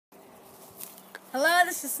Hello,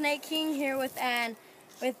 this is Snake King here with a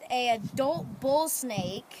adult bull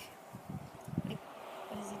snake. What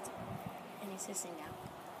is he doing? And he's hissing now.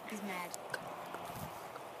 He's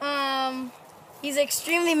mad. He's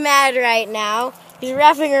extremely mad right now. He's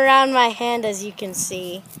wrapping around my hand, as you can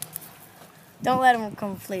see. Don't let him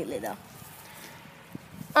completely though.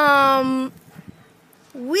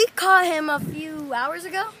 We caught him a few hours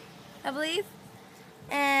ago, I believe,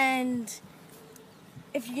 and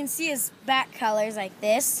if you can see his back colors like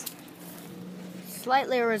this.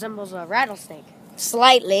 Slightly resembles a rattlesnake.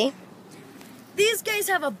 Slightly. These guys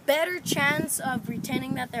have a better chance of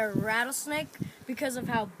pretending that they're a rattlesnake because of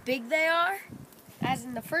how big they are. As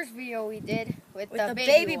in the first video we did with the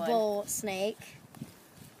baby one. bull snake.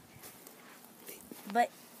 But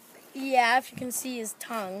yeah, if you can see his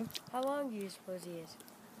tongue. How long do you suppose he is?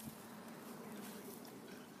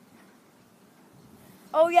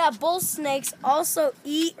 Oh yeah, bull snakes also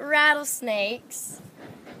eat rattlesnakes.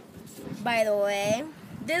 By the way,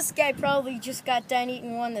 this guy probably just got done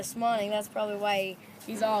eating one this morning. That's probably why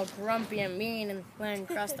he's all grumpy and mean and running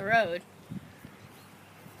across the road.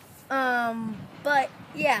 But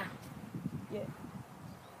yeah.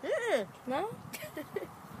 No?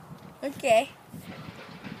 Okay.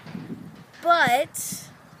 But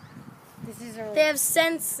they have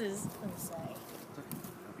senses. I'm sorry.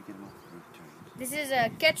 This is a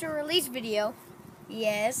catch and release video.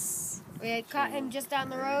 Yes. We caught him just down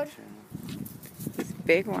the road.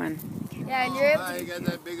 Big one. Yeah, and you're able You got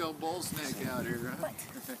that big old bull snake out here,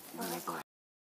 huh?